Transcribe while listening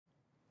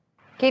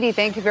Katie,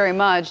 thank you very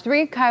much.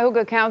 3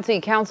 Cuyahoga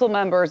County Council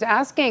members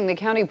asking the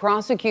county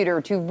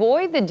prosecutor to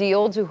void the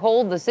deal to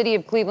hold the city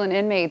of Cleveland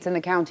inmates in the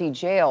county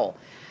jail.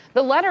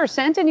 The letter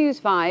sent to News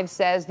 5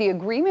 says the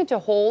agreement to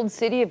hold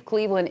city of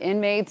Cleveland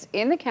inmates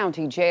in the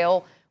county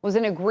jail was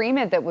an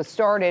agreement that was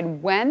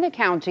started when the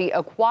county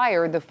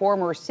acquired the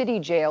former city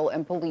jail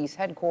and police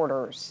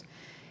headquarters.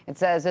 It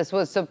says this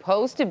was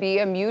supposed to be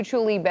a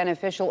mutually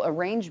beneficial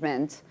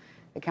arrangement.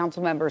 The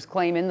council members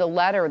claim in the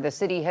letter the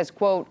city has,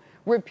 quote,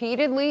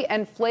 repeatedly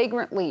and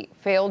flagrantly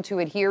failed to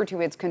adhere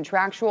to its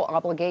contractual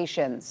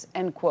obligations,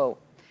 end quote.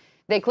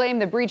 They claim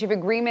the breach of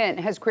agreement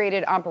has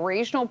created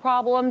operational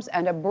problems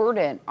and a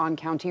burden on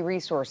county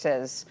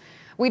resources.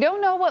 We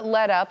don't know what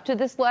led up to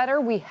this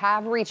letter. We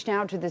have reached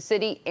out to the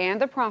city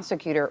and the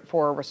prosecutor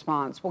for a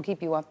response. We'll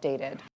keep you updated.